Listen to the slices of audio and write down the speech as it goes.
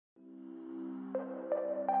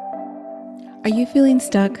Are you feeling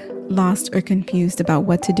stuck, lost, or confused about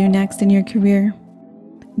what to do next in your career?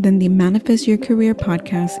 Then the Manifest Your Career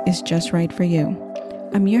podcast is just right for you.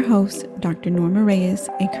 I'm your host, Dr. Norma Reyes,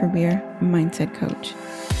 a career mindset coach.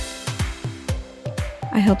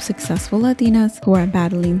 I help successful Latinas who are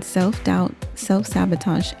battling self-doubt,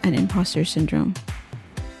 self-sabotage, and imposter syndrome.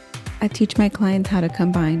 I teach my clients how to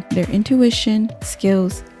combine their intuition,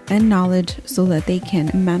 skills, and knowledge so that they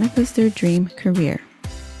can manifest their dream career.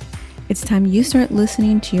 It's time you start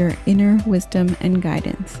listening to your inner wisdom and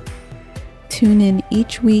guidance. Tune in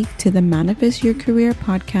each week to the Manifest Your Career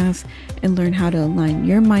podcast and learn how to align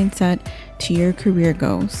your mindset to your career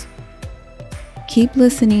goals. Keep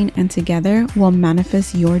listening, and together we'll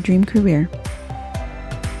manifest your dream career.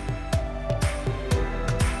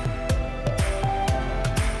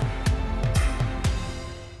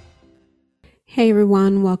 Hey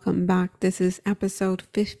everyone, welcome back. This is episode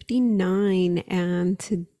 59, and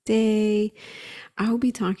today I'll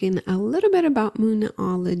be talking a little bit about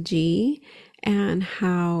Moonology and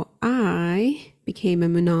how I became a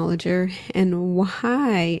Moonologer and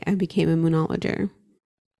why I became a Moonologer.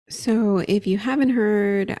 So if you haven't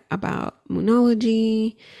heard about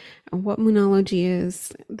Moonology, what Moonology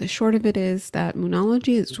is, the short of it is that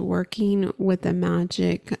Moonology is working with the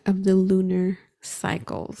magic of the lunar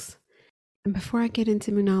cycles. And before I get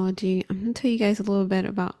into Moonology, I'm going to tell you guys a little bit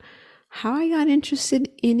about how I got interested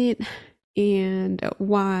in it and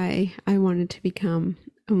why I wanted to become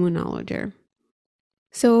a Moonologer.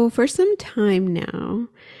 So for some time now,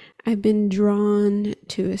 I've been drawn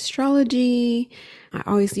to astrology. I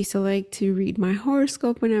always used to like to read my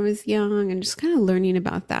horoscope when I was young and just kind of learning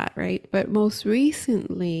about that, right? But most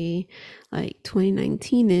recently, like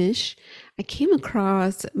 2019-ish, I came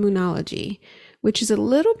across Moonology, which is a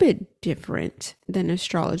little bit different than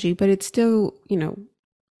astrology, but it still,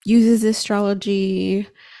 uses astrology,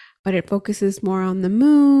 but it focuses more on the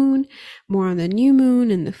moon, more on the new moon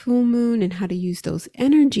and the full moon and how to use those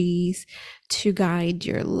energies to guide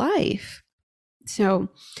your life. So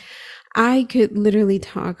I could literally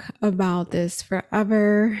talk about this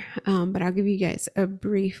forever, but I'll give you guys a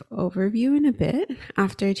brief overview in a bit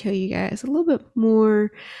after I tell you guys a little bit more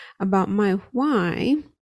about my why.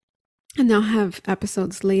 And I'll have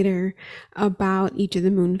episodes later about each of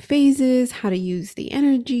the moon phases, how to use the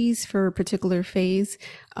energies for a particular phase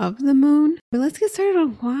of the moon. But let's get started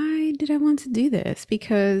on why did I want to do this?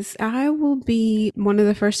 Because I will be one of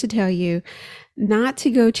the first to tell you not to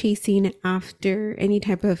go chasing after any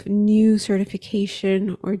type of new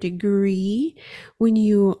certification or degree when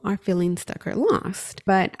you are feeling stuck or lost.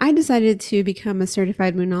 But I decided to become a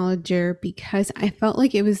certified Moonologer because I felt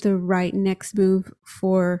like it was the right next move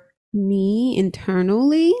for me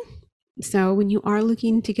internally. So when you are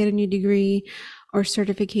looking to get a new degree or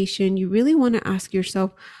certification, you really want to ask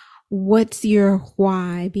yourself, what's your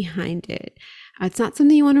why behind it? It's not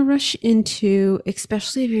something you want to rush into,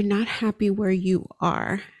 especially if you're not happy where you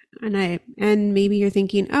are. And maybe you're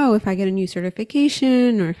thinking, oh, if I get a new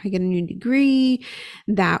certification or if I get a new degree,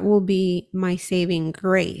 that will be my saving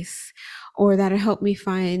grace, or that'll help me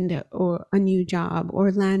find a new job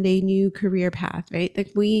or land a new career path, right?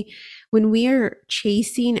 Like when we are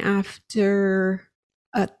chasing after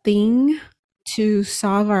a thing to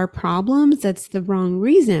solve our problems, that's the wrong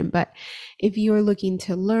reason. But if you're looking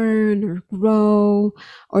to learn or grow,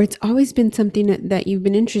 or it's always been something that you've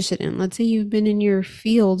been interested in, let's say you've been in your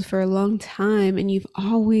field for a long time and you've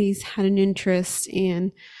always had an interest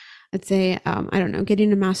in, let's say,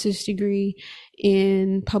 getting a master's degree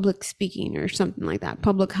in public speaking or something like that,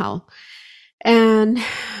 public health. And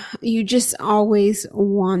you just always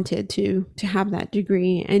wanted to have that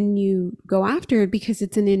degree and you go after it because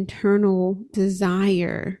it's an internal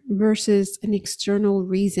desire versus an external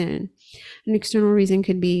reason. An external reason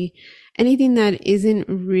could be anything that isn't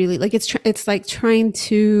really like it's like trying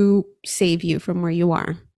to save you from where you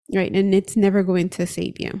are, right? And it's never going to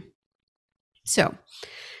save you. So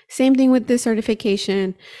same thing with this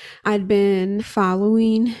certification. I'd been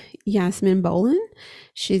following Yasmin Boland.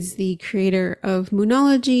 She's the creator of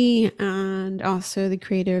Moonology and also the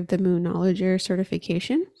creator of the Moonologer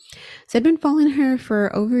certification. So I've been following her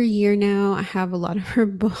for over a year now. I have a lot of her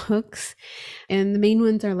books, and the main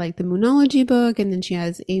ones are like the Moonology book, and then she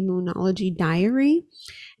has a Moonology diary.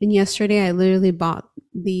 And yesterday I literally bought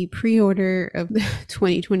the pre-order of the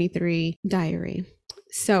 2023 diary.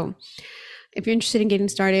 So if you're interested in getting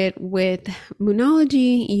started with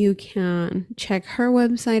Moonology, you can check her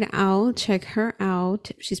website out, check her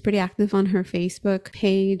out. She's pretty active on her Facebook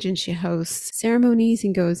page and she hosts ceremonies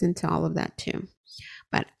and goes into all of that too.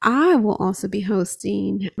 But I will also be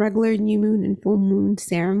hosting regular new moon and full moon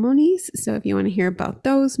ceremonies. So if you want to hear about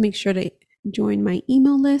those, make sure to join my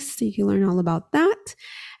email list so you can learn all about that.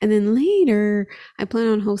 And then later, I plan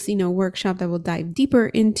on hosting a workshop that will dive deeper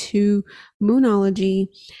into Moonology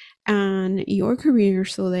and your career,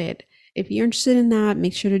 so that if you're interested in that,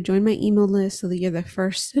 make sure to join my email list so that you're the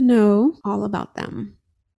first to know all about them.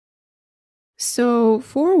 So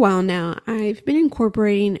for a while now, I've been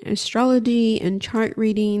incorporating astrology and chart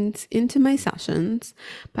readings into my sessions,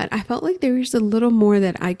 but I felt like there was a little more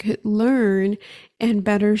that I could learn and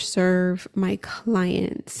better serve my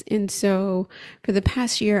clients. And so for the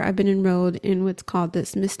past year, I've been enrolled in what's called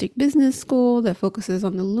this Mystic Business School that focuses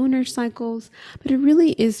on the lunar cycles, but it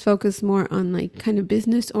really is focused more on like kind of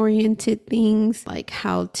business oriented things, like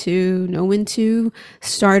how to know when to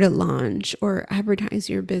start a launch or advertise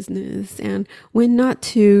your business, and when not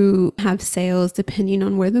to have sales depending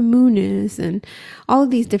on where the moon is, and all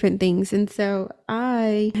of these different things. And so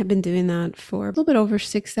I have been doing that for a little bit over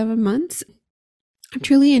 6-7 months. I've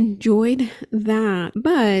truly enjoyed that,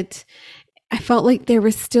 but I felt like there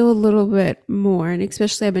was still a little bit more, and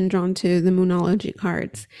especially I've been drawn to the Moonology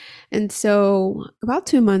cards. And so about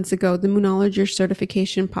 2 months ago, the Moonology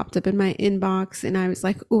certification popped up in my inbox, and I was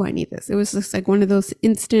like, oh, I need this. It was just like one of those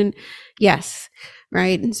instant yes,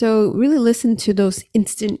 right? And so really listen to those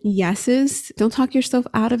instant yeses. Don't talk yourself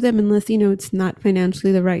out of them unless you know it's not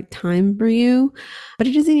financially the right time for you. But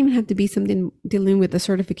it doesn't even have to be something dealing with a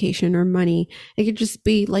certification or money. It could just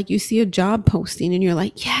be like you see a job posting and you're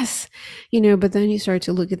like, yes, but then you start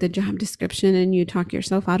to look at the job description and you talk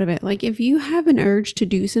yourself out of it. Like if you have an urge to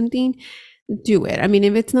do something, do it. I mean,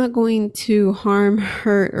 if it's not going to harm,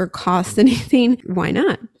 hurt, or cost anything, why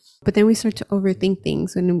not? But then we start to overthink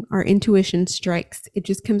things when our intuition strikes. It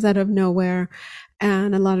just comes out of nowhere.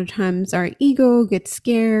 And a lot of times our ego gets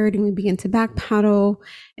scared and we begin to backpedal.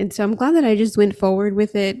 And so I'm glad that I just went forward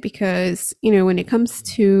with it because, when it comes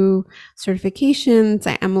to certifications,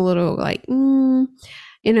 I am a little like,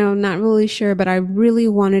 not really sure, but I really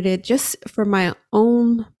wanted it just for my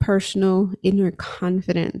own personal inner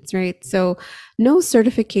confidence, right? So no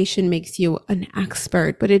certification makes you an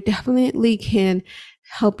expert, but it definitely can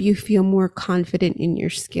help you feel more confident in your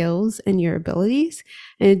skills and your abilities.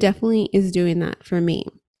 And it definitely is doing that for me.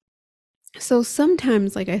 So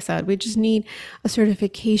sometimes, like I said, we just need a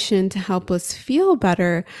certification to help us feel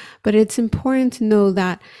better, but it's important to know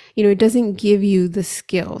that, it doesn't give you the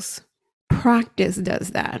skills. Practice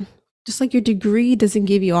does that. Just like your degree doesn't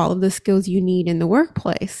give you all of the skills you need in the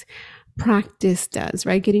workplace, practice does,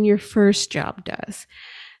 right? Getting your first job does.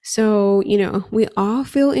 So, we all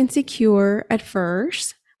feel insecure at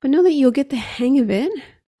first, but know that you'll get the hang of it.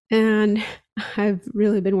 And I've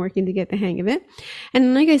really been working to get the hang of it.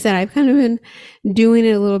 And like I said, I've kind of been doing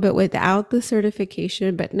it a little bit without the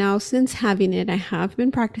certification, but now since having it, I have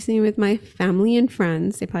been practicing with my family and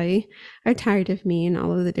friends. They probably are tired of me and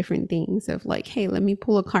all of the different things of like, hey, let me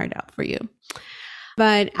pull a card out for you.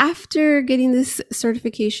 But after getting this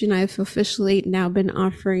certification, I've officially now been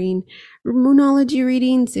offering Moonology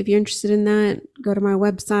readings. If you're interested in that, go to my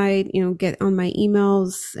website, get on my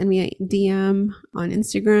emails, send me a DM on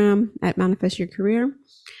Instagram at Manifest Your Career,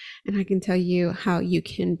 and I can tell you how you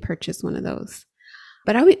can purchase one of those.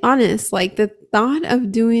 But I'll be honest, like the thought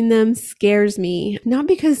of doing them scares me, not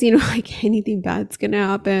because, like anything bad's going to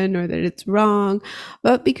happen or that it's wrong,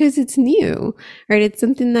 but because it's new, right? It's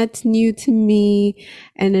something that's new to me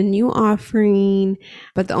and a new offering.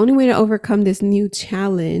 But the only way to overcome this new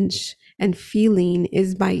challenge and feeling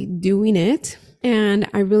is by doing it. And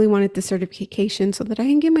I really wanted the certification so that I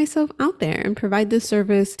can get myself out there and provide this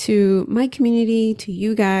service to my community, to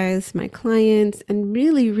you guys, my clients, and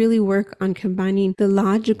really, really work on combining the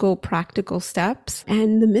logical, practical steps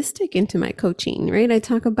and the mystic into my coaching, right? I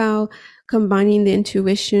talk about combining the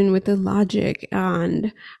intuition with the logic,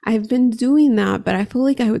 and I've been doing that, but I feel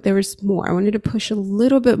like there was more. I wanted to push a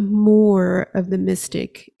little bit more of the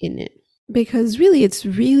mystic in it. Because really, it's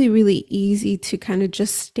really, really easy to kind of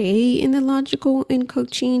just stay in the logical in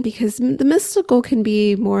coaching, because the mystical can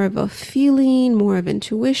be more of a feeling, more of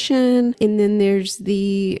intuition. And then there's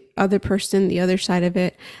the other person, the other side of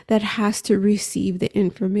it, that has to receive the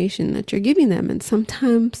information that you're giving them. And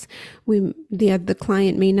sometimes the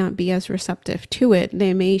client may not be as receptive to it.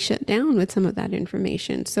 They may shut down with some of that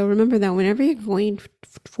information. So remember that whenever you're going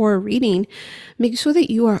for a reading, make sure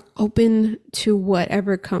that you are open to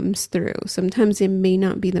whatever comes through. Sometimes it may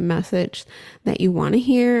not be the message that you want to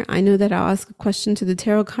hear. I know that I'll ask a question to the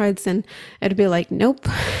tarot cards and it'll be like, nope.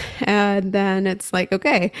 And then it's like,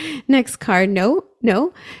 okay, next card, no,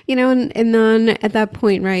 and then at that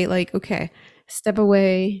point, right, like, okay, step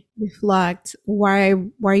away, reflect. Why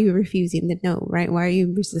are you refusing the no, right? Why are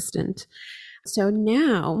you resistant? So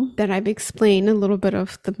now that I've explained a little bit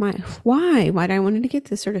of why I wanted to get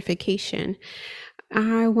this certification,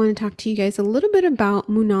 I want to talk to you guys a little bit about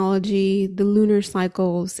moonology, the lunar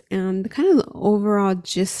cycles, and the kind of the overall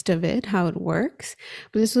gist of it, how it works.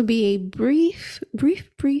 But this will be a brief,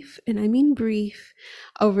 and I mean brief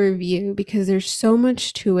overview because there's so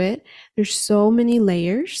much to it. There's so many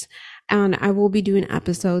layers, and I will be doing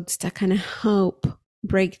episodes to kind of help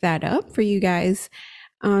break that up for you guys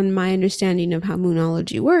on my understanding of how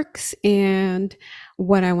moonology works and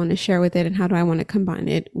what I want to share with it and how do I want to combine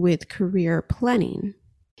it with career planning.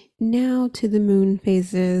 Now to the moon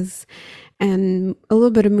phases and a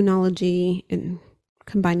little bit of moonology and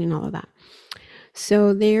combining all of that.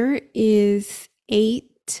 So there is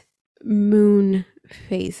 8 moon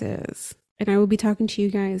phases, and I will be talking to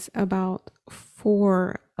you guys about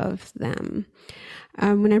 4 of them.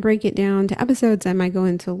 When I break it down to episodes, I might go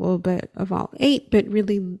into a little bit of all 8, but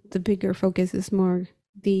really the bigger focus is more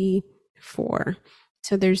the 4.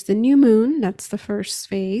 So there's the new moon, that's the first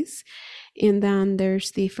phase. And then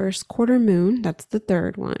there's the first quarter moon, that's the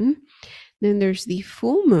third one. Then there's the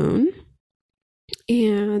full moon,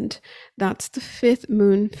 and that's the 5th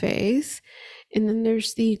moon phase. And then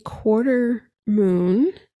there's the quarter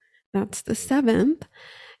moon, that's the 7th.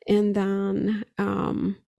 And then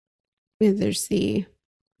there's the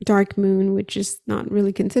dark moon, which is not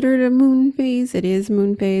really considered a moon phase. It is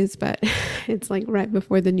moon phase, but it's like right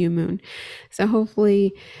before the new moon. So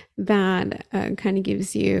hopefully that kind of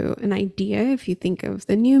gives you an idea. If you think of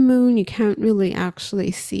the new moon, you can't really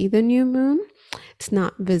actually see the new moon. It's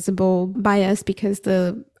not visible by us because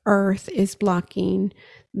the earth is blocking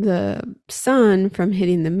the sun from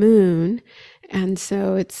hitting the moon. And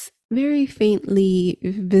so it's very faintly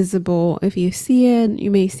visible. If you see it, you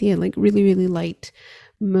may see it like really, really light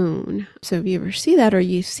moon. So if you ever see that, or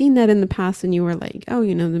you've seen that in the past and you were like, oh,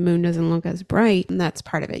 the moon doesn't look as bright, and that's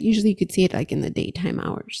part of it. Usually you could see it like in the daytime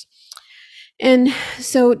hours. And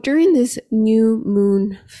so during this new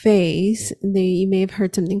moon phase, you may have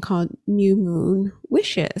heard something called new moon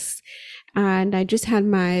wishes. And I just had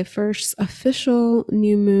my first official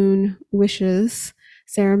new moon wishes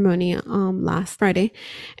ceremony last Friday.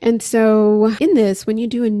 And so in this, when you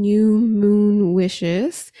do a new moon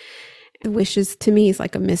wishes to me is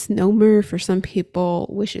like a misnomer. For some people,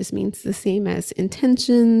 wishes means the same as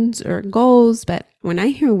intentions or goals. But when I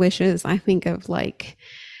hear wishes, I think of like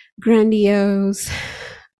grandiose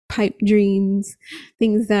pipe dreams,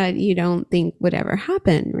 things that you don't think would ever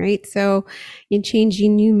happen, right? So you're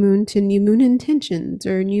changing new moon to new moon intentions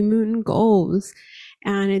or new moon goals,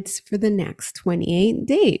 and it's for the next 28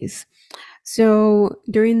 days. So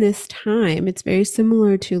during this time, it's very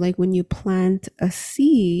similar to like when you plant a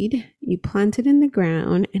seed, you plant it in the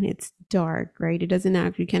ground and it's dark, right?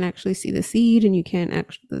 You can't actually see the seed, and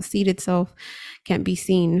the seed itself can't be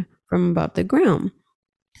seen from above the ground.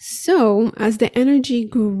 So as the energy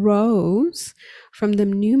grows from the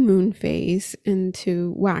new moon phase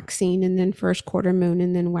into waxing, and then first quarter moon,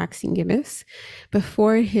 and then waxing gibbous,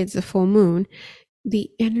 before it hits the full moon, the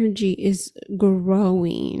energy is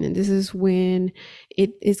growing. And this is when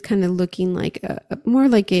it is kind of looking like more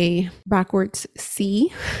like a backwards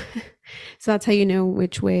C. So that's how you know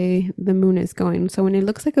which way the moon is going. So when it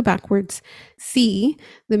looks like a backwards C,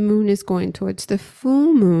 the moon is going towards the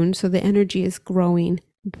full moon. So the energy is growing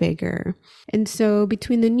bigger. And so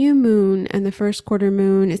between the new moon and the first quarter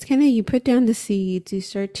moon, it's kind of, you put down the seeds, you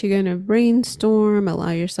start to kind of brainstorm,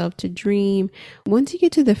 allow yourself to dream. Once you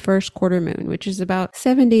get to the first quarter moon, which is about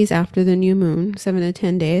 7 days after the new moon, 7 to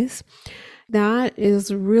 10 days, that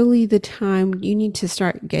is really the time you need to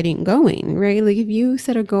start getting going, right? Like if you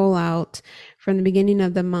set a goal out from the beginning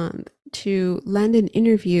of the month to land an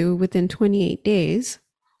interview within 28 days,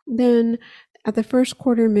 then at the first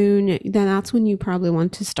quarter moon, then that's when you probably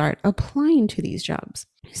want to start applying to these jobs.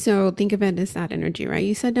 So think of it as that energy, right?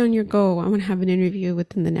 You set down your goal. I want to have an interview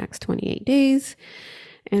within the next 28 days.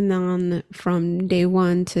 And then from day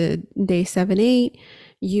 1 to day 7, 8,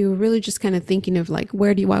 you're really just kind of thinking of like,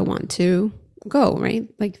 where do I want to go, right?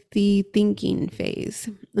 Like the thinking phase.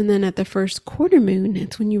 And then at the first quarter moon,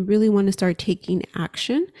 it's when you really want to start taking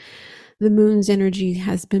action. The moon's energy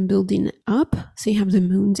has been building up. So you have the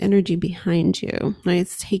moon's energy behind you, right?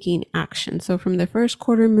 It's taking action. So from the first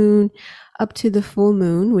quarter moon up to the full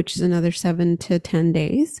moon, which is another 7 to 10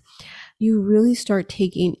 days, you really start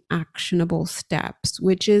taking actionable steps,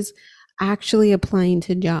 which is actually applying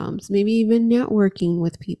to jobs, maybe even networking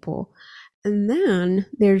with people. And then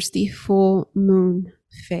there's the full moon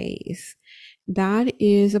phase. That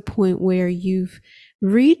is a point where you've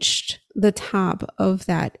reached the top of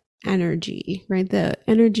that energy, right? The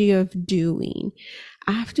energy of doing.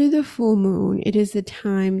 After the full moon, it is the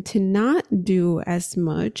time to not do as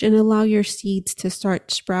much and allow your seeds to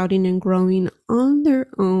start sprouting and growing on their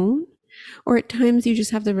own. Or at times you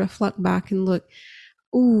just have to reflect back and look,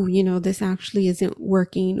 oh, this actually isn't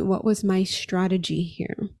working. What was my strategy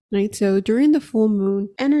here? Right? So during the full moon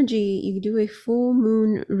energy, you do a full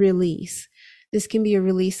moon release. This can be a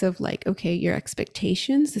release of your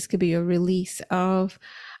expectations. This could be a release of,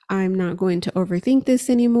 I'm not going to overthink this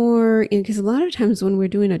anymore. Because a lot of times when we're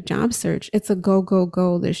doing a job search, it's a go, go,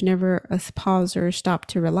 go. There's never a pause or a stop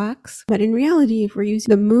to relax. But in reality, if we're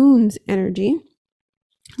using the moon's energy,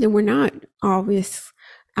 then we're not always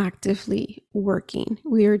actively working.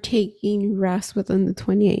 We are taking rest within the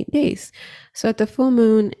 28 days. So at the full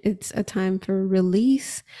moon, it's a time for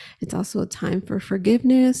release. It's also a time for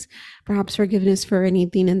forgiveness, perhaps forgiveness for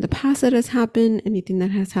anything in the past that has happened, anything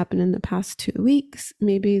that has happened in the past 2 weeks.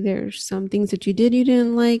 Maybe there's some things that you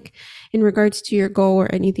didn't like in regards to your goal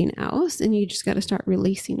or anything else, and you just got to start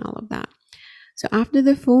releasing all of that. So after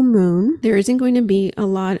the full moon, there isn't going to be a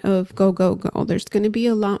lot of go, go, go. There's going to be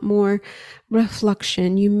a lot more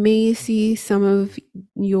reflection. You may see some of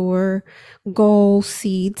your goal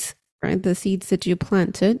seeds, right? The seeds that you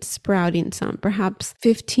planted sprouting some. Perhaps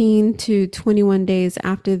 15 to 21 days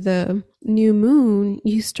after the new moon,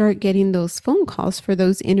 you start getting those phone calls for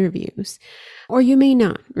those interviews. Or you may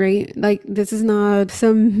not, right? Like, this is not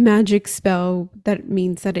some magic spell that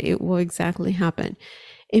means that it will exactly happen.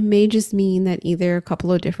 It may just mean that either a couple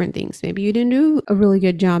of different things. Maybe you didn't do a really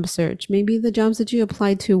good job search. Maybe the jobs that you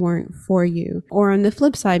applied to weren't for you. Or on the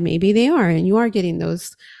flip side, maybe they are, and you are getting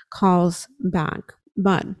those calls back.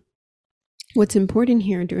 But what's important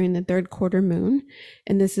here during the third quarter moon,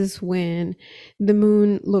 and this is when the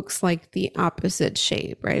moon looks like the opposite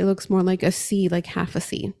shape, right? It looks more like a C, like half a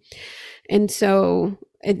C. And so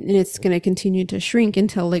it's going to continue to shrink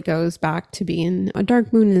until it goes back to being a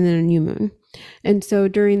dark moon and then a new moon. And so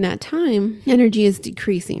during that time, energy is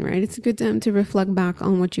decreasing, right? It's a good time to reflect back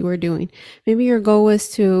on what you were doing. Maybe your goal was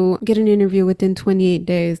to get an interview within 28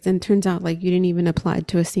 days, and turns out like you didn't even apply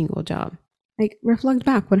to a single job. Like, reflect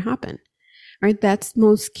back what happened, right? That's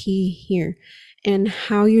most key here. And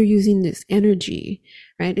how you're using this energy,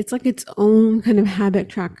 right? It's like its own kind of habit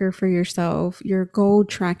tracker for yourself, your goal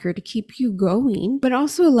tracker to keep you going, but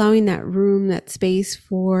also allowing that room, that space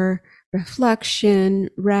for reflection,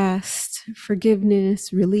 rest,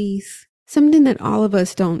 forgiveness, release. Something that all of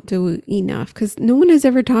us don't do enough, because no one has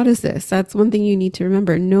ever taught us this. That's one thing you need to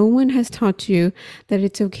remember. No one has taught you that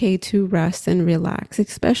it's okay to rest and relax,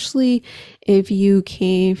 especially if you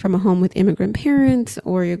came from a home with immigrant parents,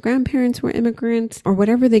 or your grandparents were immigrants, or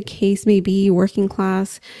whatever the case may be, working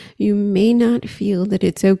class. You may not feel that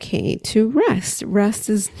it's okay to rest. Rest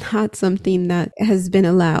is not something that has been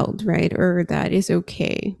allowed, right? Or that is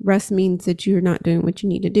okay. Rest means that you're not doing what you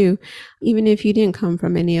need to do, even if you didn't come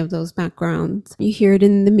from any of those backgrounds. You hear it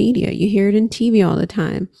in the media, you hear it in TV all the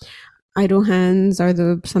time. Idle hands are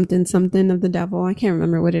the something of the devil. I can't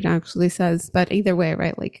remember what it actually says, but either way,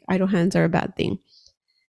 right? Like, idle hands are a bad thing.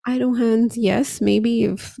 Idle hands, yes, maybe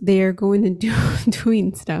if they're going and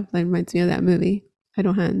doing stuff. That reminds me of that movie,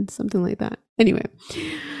 Idle Hands, something like that. Anyway,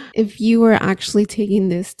 if you are actually taking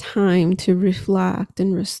this time to reflect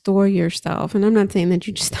and restore yourself, and I'm not saying that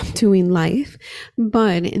you just stop doing life,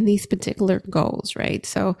 but in these particular goals, right?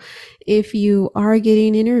 So if you are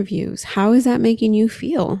getting interviews, how is that making you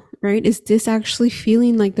feel, right? Is this actually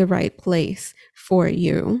feeling like the right place for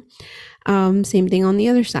you? Same thing on the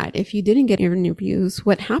other side. If you didn't get interviews,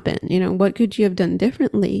 what happened? What could you have done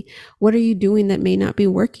differently? What are you doing that may not be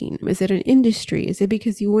working? Is it an industry? Is it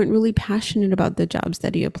because you weren't really passionate about the jobs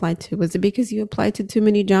that you applied to? Was it because you applied to too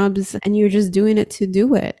many jobs and you're just doing it to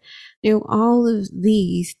do it? All of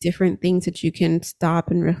these different things that you can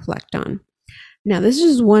stop and reflect on. Now, this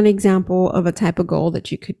is just one example of a type of goal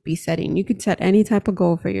that you could be setting. You could set any type of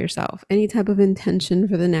goal for yourself, any type of intention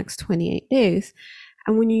for the next 28 days.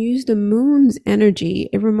 And when you use the moon's energy,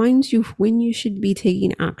 it reminds you when you should be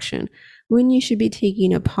taking action, when you should be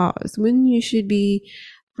taking a pause, when you should be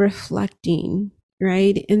reflecting,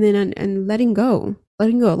 right? And then and letting go. A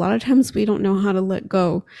lot of times we don't know how to let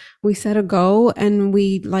go. We set a goal and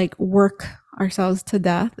we work ourselves to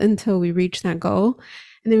death until we reach that goal.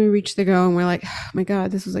 And then we reach the goal and we're like, oh my God,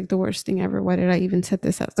 this was like the worst thing ever. Why did I even set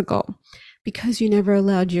this as the goal? Because you never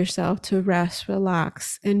allowed yourself to rest,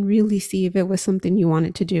 relax, and really see if it was something you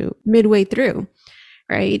wanted to do midway through,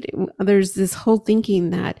 right? There's this whole thinking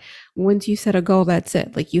that once you set a goal, that's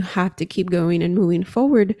it. Like, you have to keep going and moving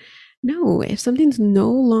forward. No, if something's no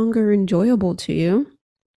longer enjoyable to you,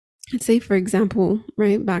 let's say, for example,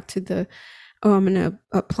 right, back to the, I'm going to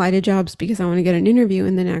apply to jobs because I want to get an interview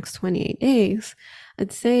in the next 28 days.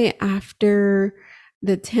 let's say after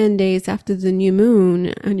the 10 days after the new moon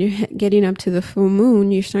and you're getting up to the full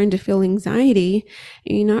moon, you're starting to feel anxiety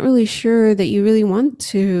and you're not really sure that you really want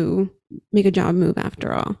to make a job move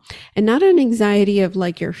after all. And not an anxiety of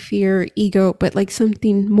like your fear, ego, but like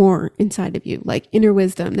something more inside of you, like inner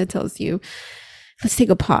wisdom that tells you, let's take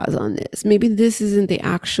a pause on this. Maybe this isn't the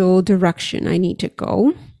actual direction I need to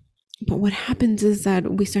go. But what happens is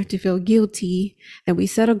that we start to feel guilty that we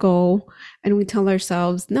set a goal and we tell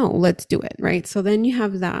ourselves, no, let's do it, right? So then you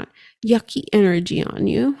have that yucky energy on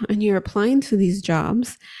you and you're applying to these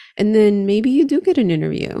jobs. And then maybe you do get an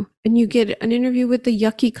interview and you get an interview with the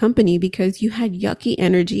yucky company because you had yucky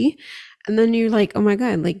energy. And then you're like, oh my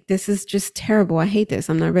God, like this is just terrible. I hate this.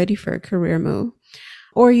 I'm not ready for a career move.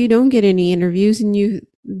 Or you don't get any interviews and you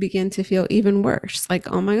begin to feel even worse.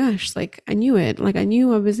 Like, oh my gosh, like I knew it. Like I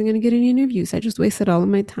knew I wasn't going to get any interviews. I just wasted all of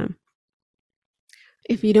my time.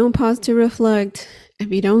 If you don't pause to reflect,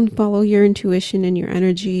 if you don't follow your intuition and your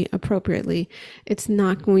energy appropriately, it's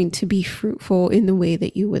not going to be fruitful in the way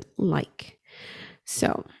that you would like.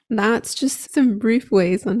 So that's just some brief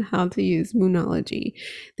ways on how to use Moonology.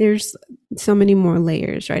 There's so many more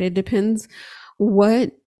layers, right? It depends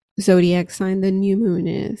what zodiac sign the new moon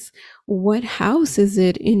is. What house is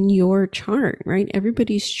it in your chart, right?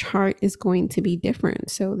 Everybody's chart is going to be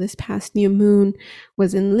different. So this past new moon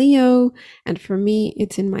was in Leo, and for me,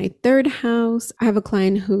 it's in my 3rd house. I have a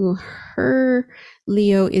client who her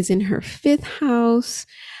Leo is in her 5th house.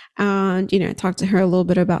 And, I talked to her a little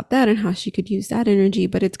bit about that and how she could use that energy,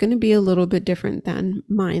 but it's going to be a little bit different than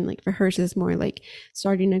mine. Like for hers is more like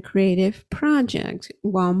starting a creative project,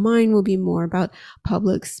 while mine will be more about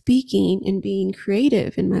public speaking and being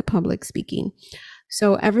creative in my public speaking.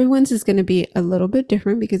 So everyone's is going to be a little bit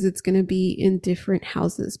different because it's going to be in different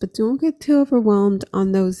houses, but don't get too overwhelmed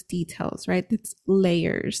on those details, right? It's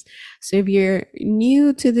layers. So if you're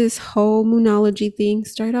new to this whole Moonology thing,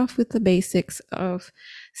 start off with the basics of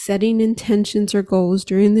setting intentions or goals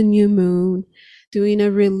during the new moon, doing a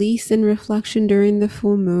release and reflection during the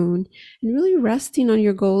full moon, and really resting on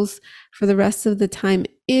your goals for the rest of the time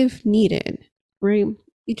if needed, right?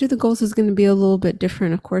 Each of the goals is going to be a little bit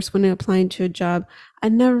different. Of course, when applying to a job, I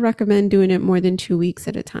never recommend doing it more than 2 weeks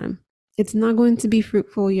at a time. It's not going to be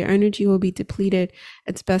fruitful. Your energy will be depleted.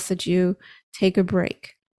 It's best that you take a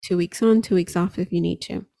break. 2 weeks on, 2 weeks off if you need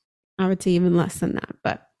to. I would say even less than that,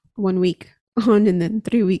 but 1 week on and then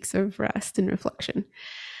 3 weeks of rest and reflection.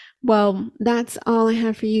 Well, that's all I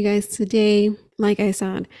have for you guys today. Like I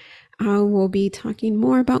said, I will be talking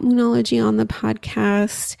more about Moonology on the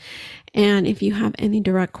podcast. And if you have any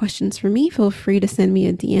direct questions for me, feel free to send me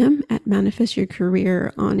a DM at Manifest Your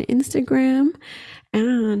Career on Instagram.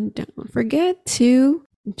 And don't forget to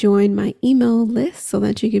join my email list so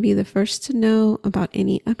that you can be the first to know about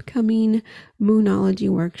any upcoming Moonology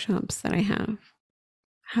workshops that I have.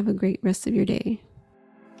 Have a great rest of your day.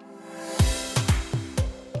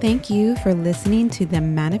 Thank you for listening to the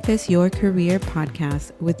Manifest Your Career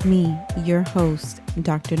podcast with me, your host,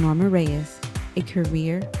 Dr. Norma Reyes, a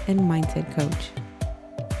career and mindset coach.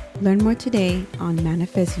 Learn more today on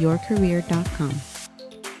manifestyourcareer.com.